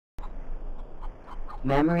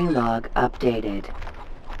Memory log updated.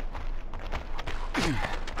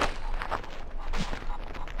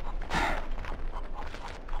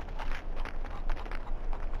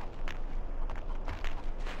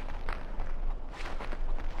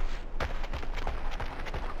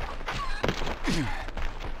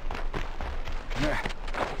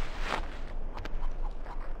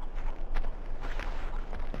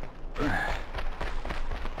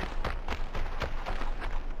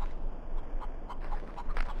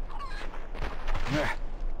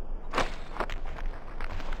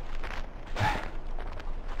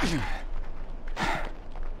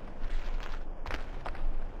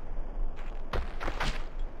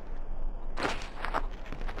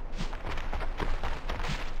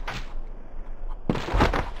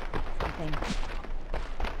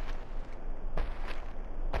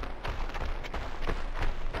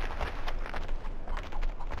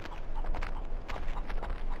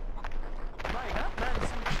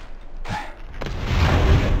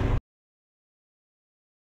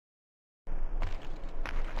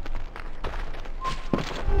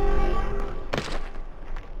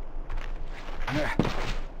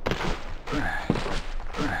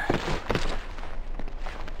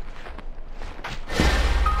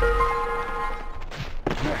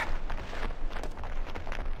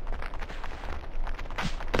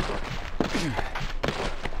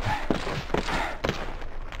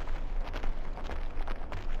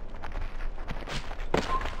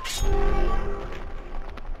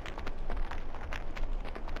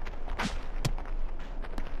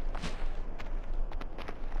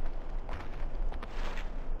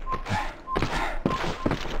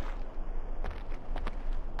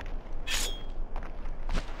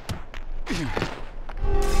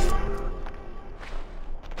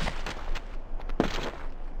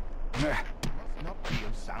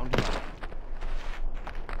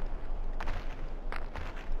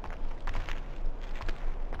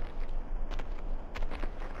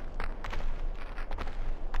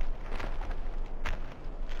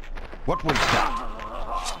 What was that?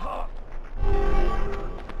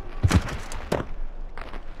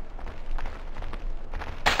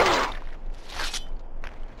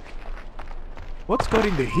 What's got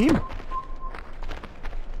into him?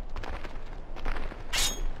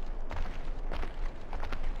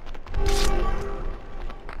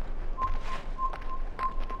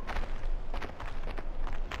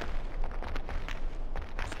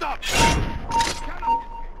 Stop!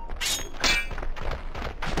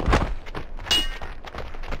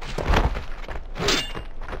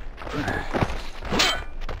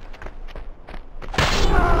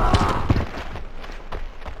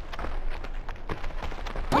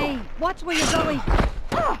 Watch where you're going!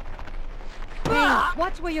 Hey,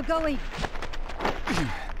 watch where you're going!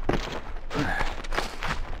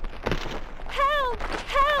 Help!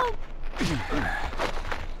 Help!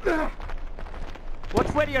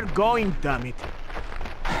 Watch where you're going, damn it!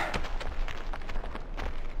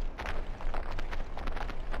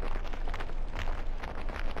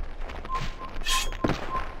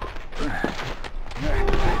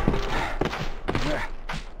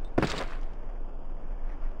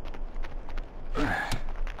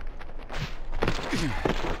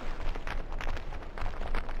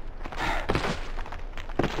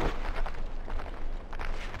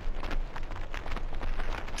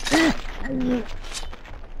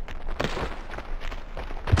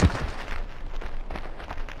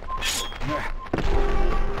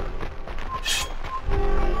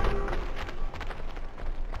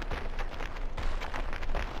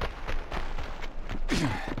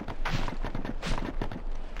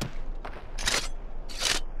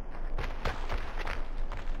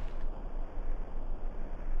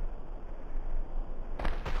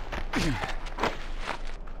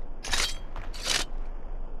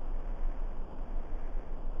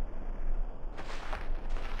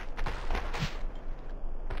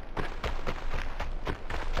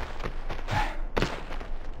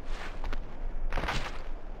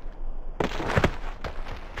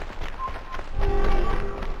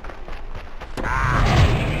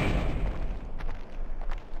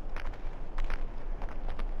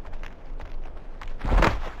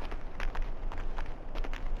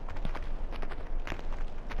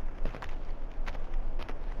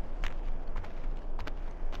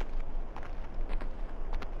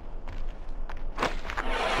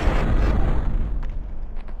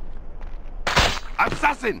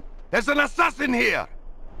 Assassin! There's an assassin here!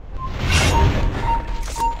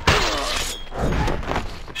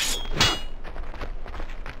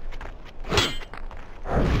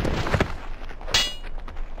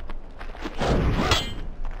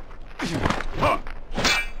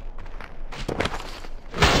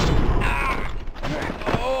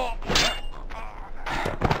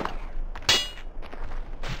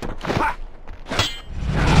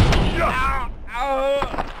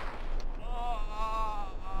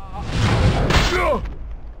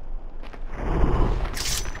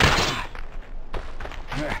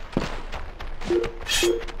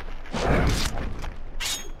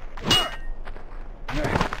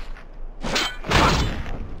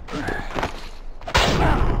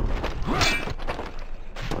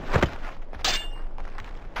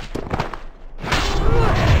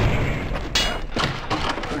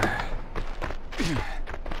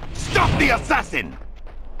 assassin!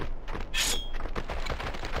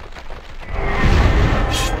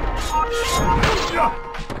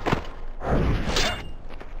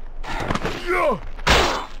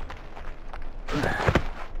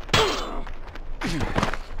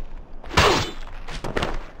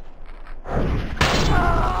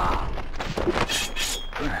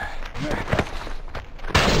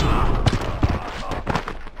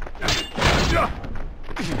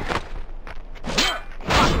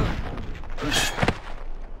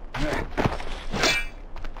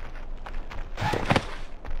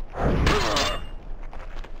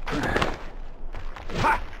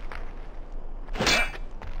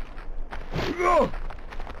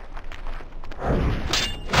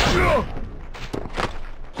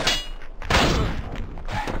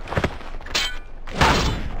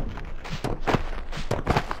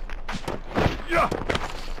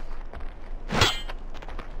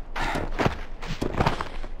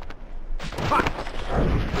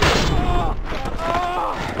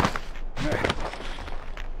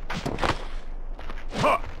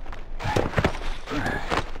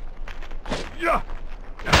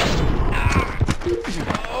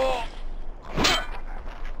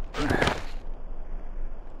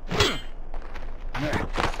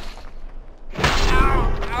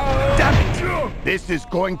 This is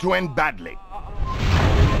going to end badly.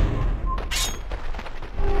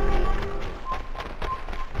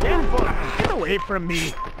 Get away from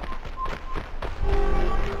me.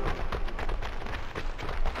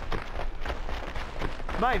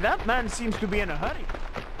 My, that man seems to be in a hurry.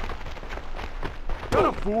 What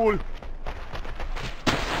a fool.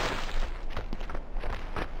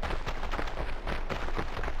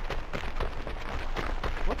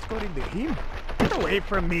 What's got into him? Get away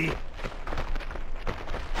from me.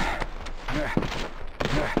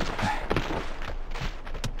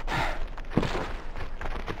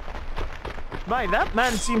 My, that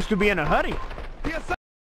man seems to be in a hurry.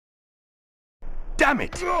 Damn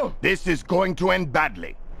it! This is going to end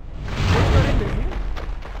badly. What's got into him?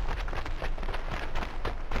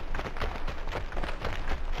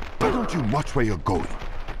 Why don't you watch where you're going?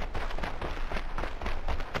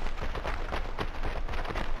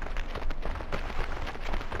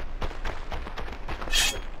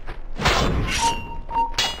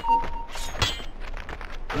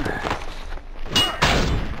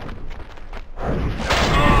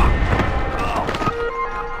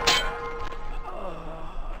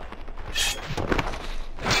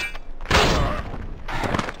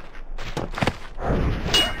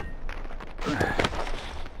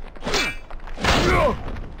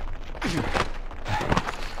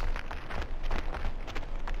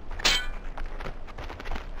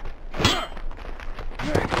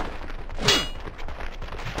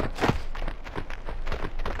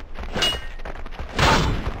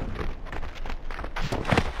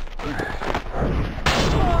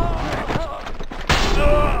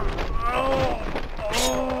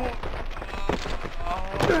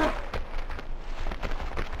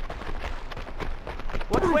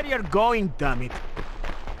 Watch where you're going, damn it.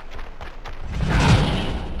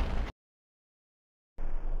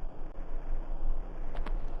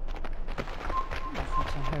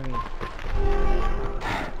 Such a hurry.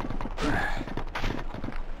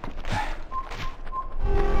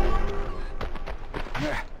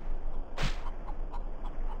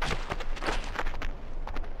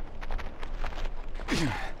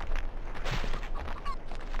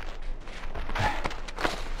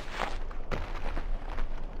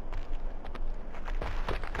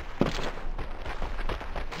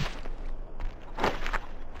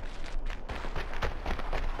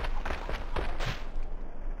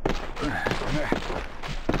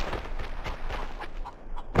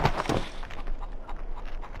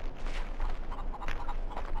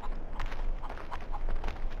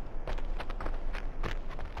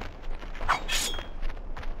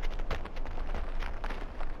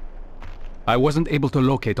 I wasn't able to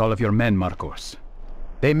locate all of your men, Marcos.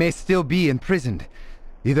 They may still be imprisoned,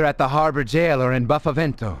 either at the harbor jail or in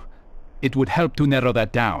Buffavento. It would help to narrow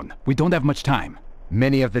that down. We don't have much time.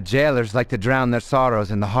 Many of the jailers like to drown their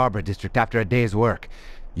sorrows in the harbor district after a day's work.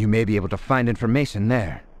 You may be able to find information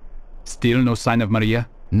there. Still no sign of Maria?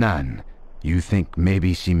 None. You think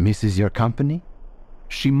maybe she misses your company?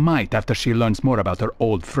 She might after she learns more about her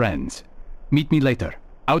old friends. Meet me later,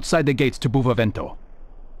 outside the gates to Buffavento.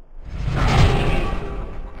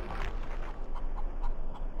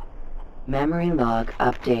 Memory log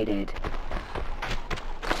updated.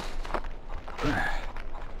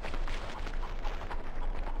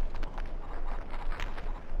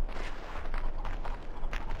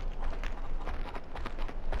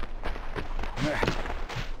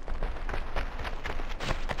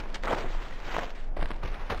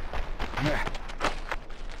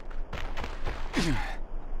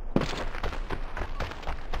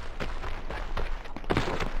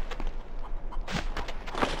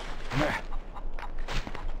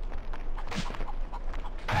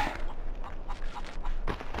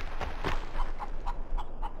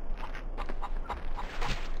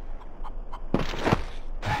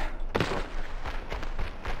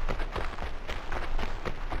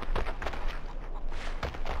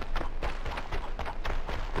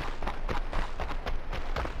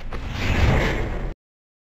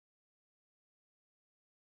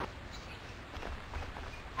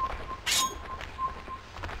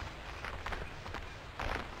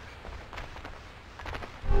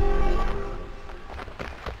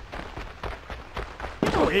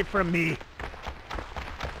 Away from me.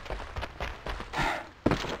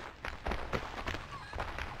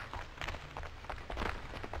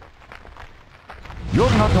 You're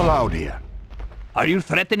not allowed here. Are you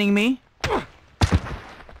threatening me?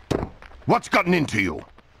 What's gotten into you?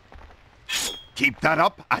 Keep that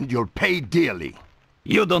up and you'll pay dearly.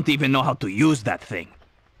 You don't even know how to use that thing.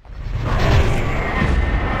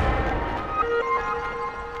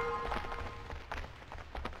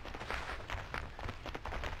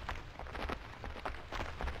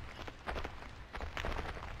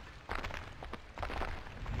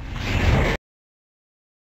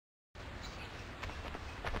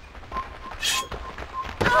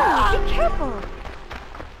 Be careful!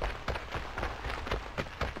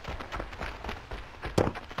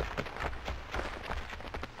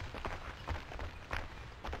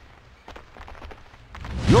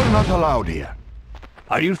 You're not allowed here.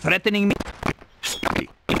 Are you threatening me? Stay.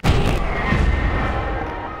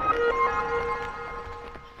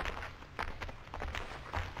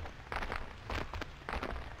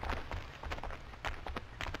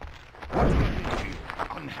 What's gotten into you?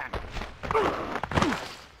 Unhand.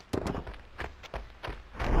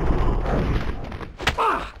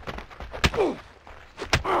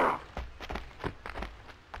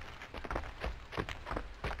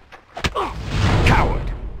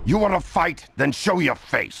 Coward! You want to fight? Then show your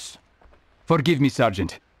face. Forgive me,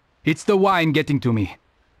 Sergeant. It's the wine getting to me.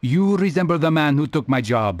 You resemble the man who took my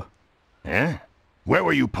job. Eh? Where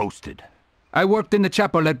were you posted? I worked in the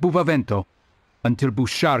chapel at Buvavento, until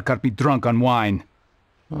Bouchard got me drunk on wine.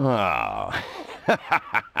 Oh.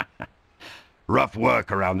 Rough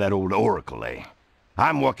work around that old oracle, eh?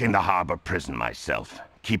 I'm working the harbor prison myself,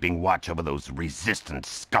 keeping watch over those resistant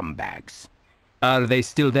scumbags. Are they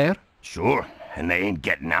still there? Sure, and they ain't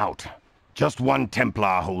getting out. Just one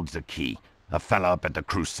Templar holds the key, a fella up at the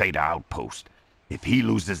Crusader outpost. If he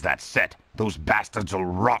loses that set, those bastards will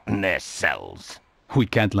rot in their cells. We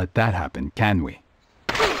can't let that happen, can we?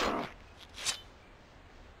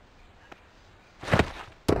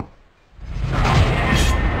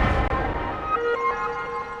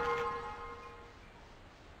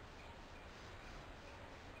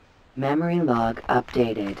 Memory log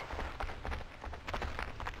updated.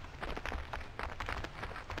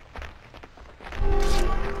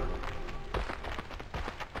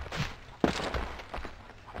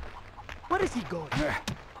 Where is he going?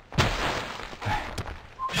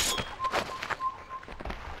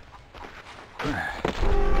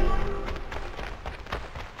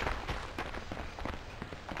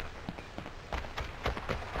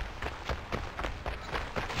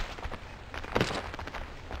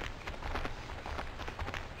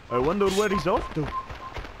 I wonder where he's off to.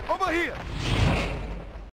 Over here!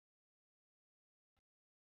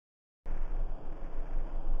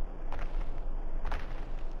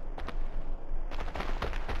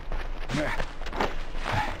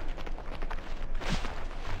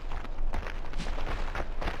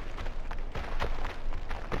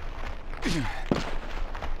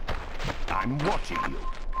 I'm watching you.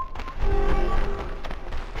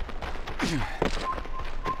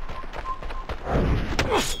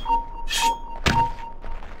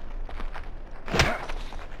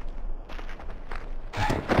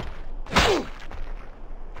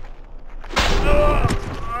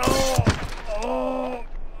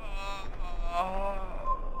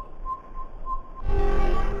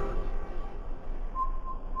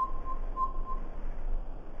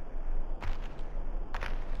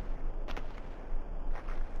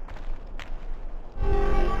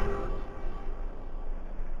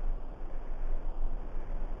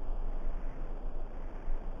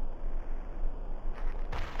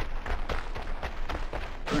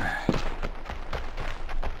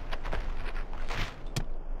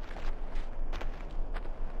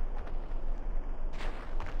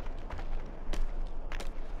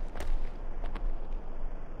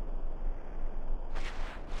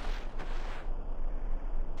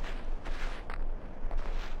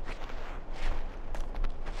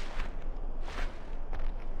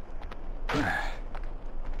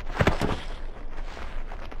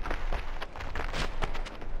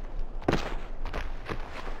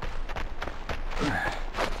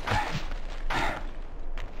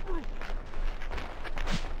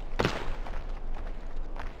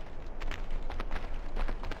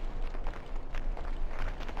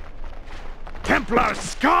 Templar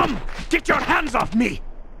scum! Get your hands off me!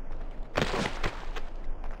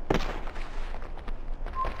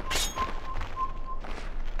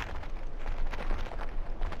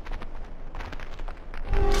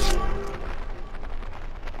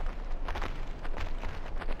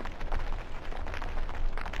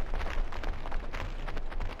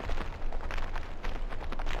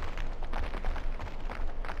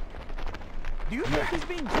 Do you think he's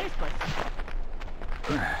being chased by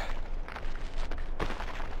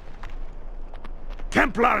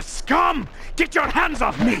Templar scum! Get your hands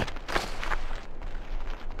off me!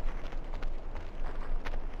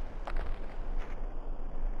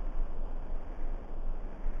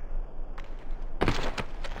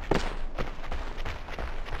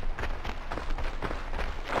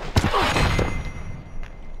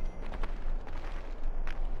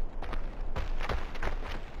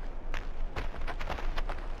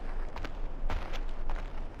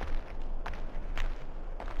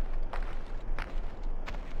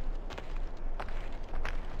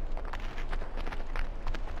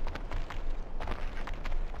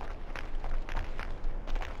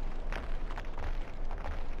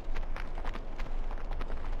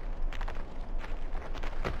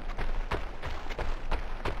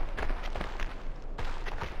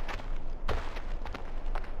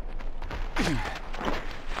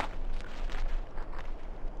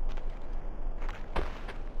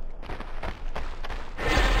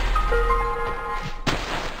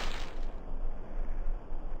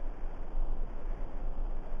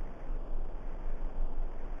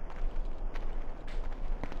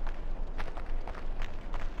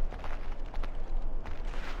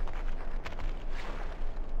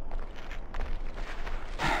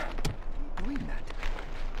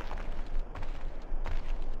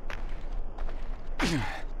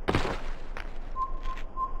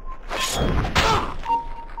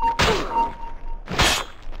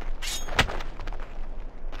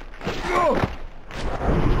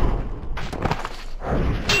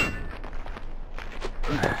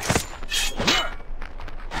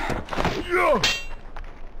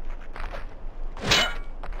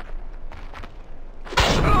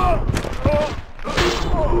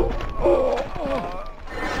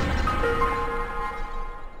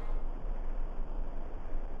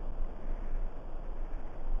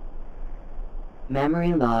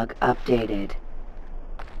 Memory log updated.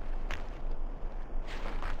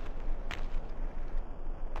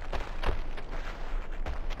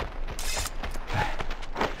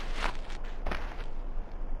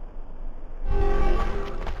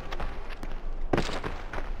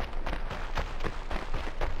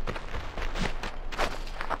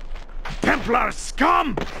 Templar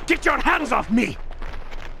scum! Get your hands off me!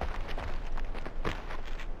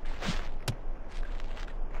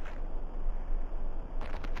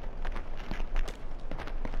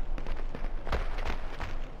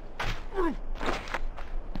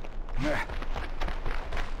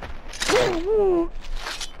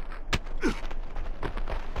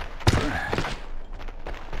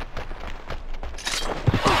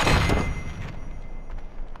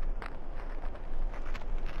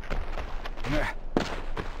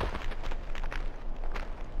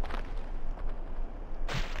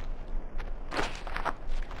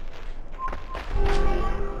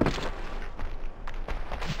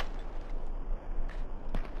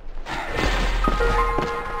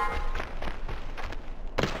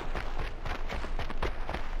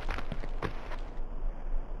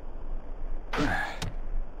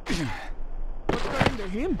 what's going to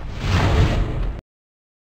him?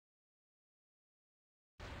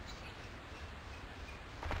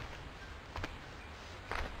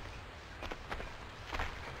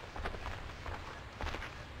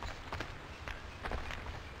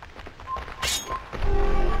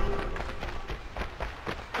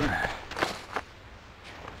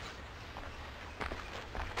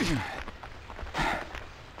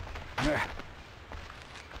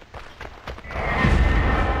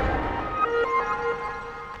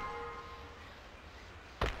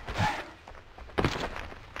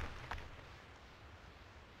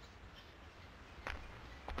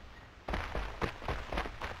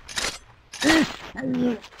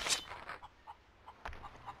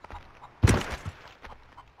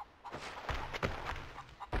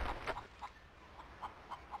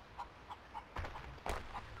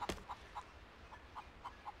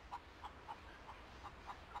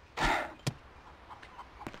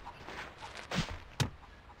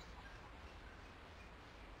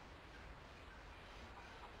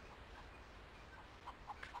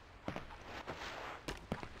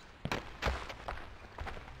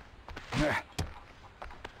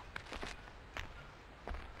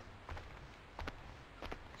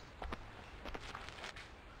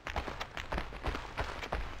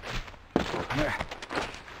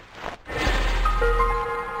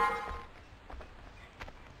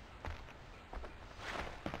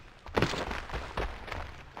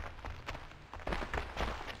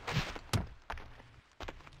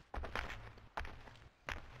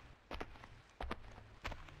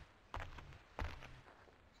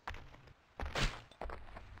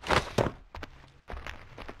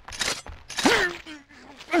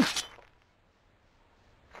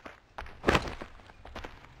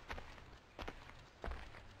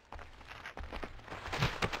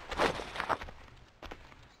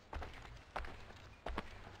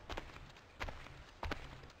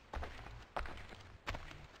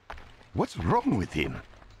 What's wrong with him?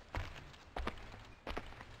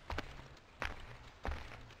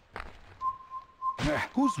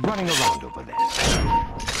 Who's running around over there?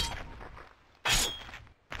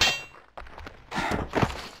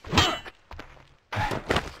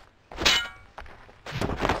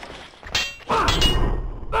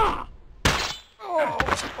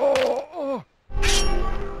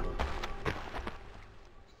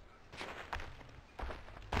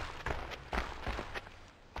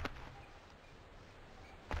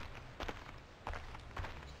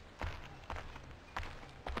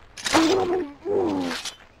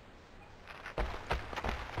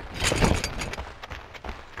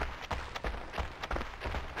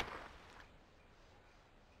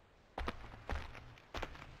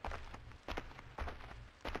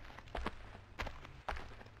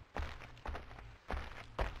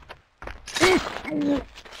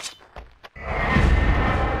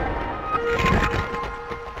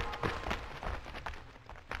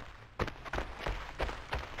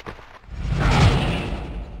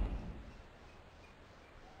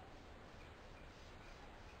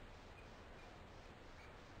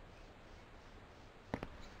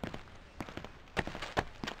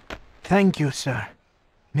 Thank you, sir.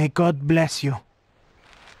 May God bless you.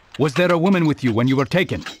 Was there a woman with you when you were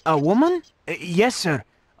taken? A woman? Yes, sir.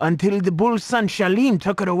 Until the bull's son Shalim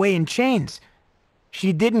took her away in chains.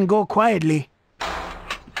 She didn't go quietly.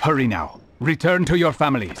 Hurry now. Return to your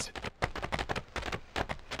families.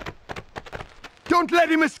 Don't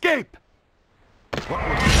let him escape!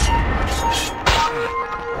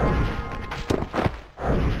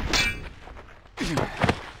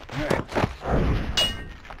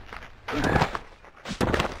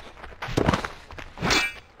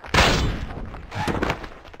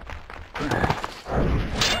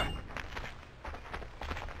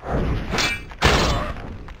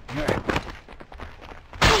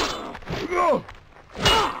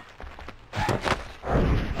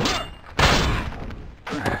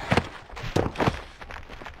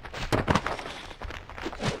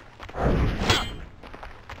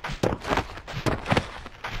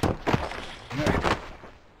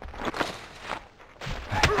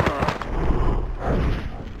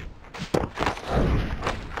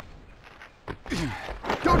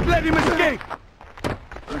 Don't let him escape!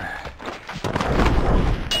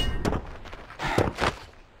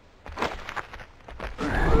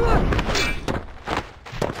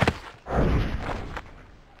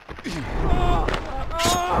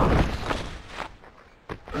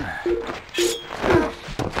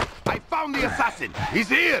 I found the assassin! He's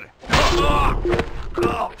here!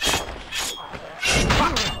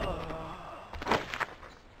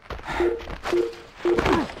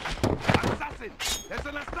 Assassin! There's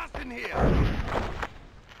an assassin here!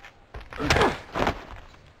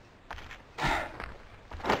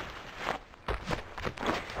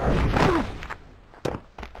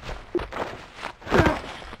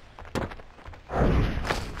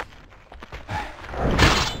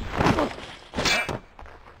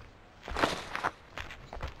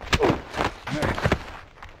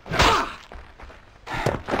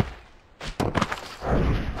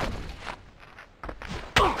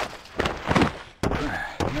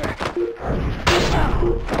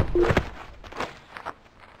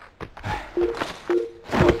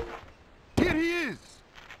 Here he is!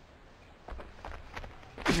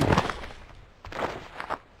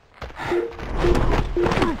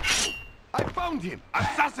 I found him!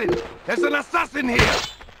 Assassin! There's an assassin here!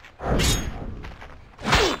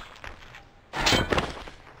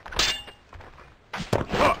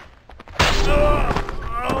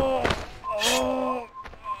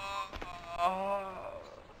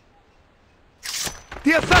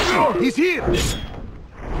 The assassin! He's here!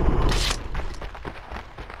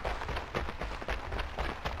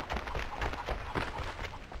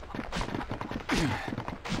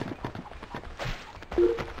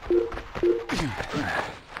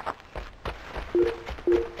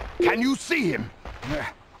 Can you see him?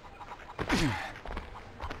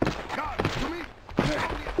 Guard, to me!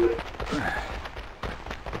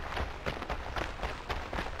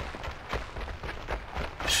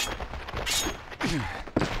 Ugh.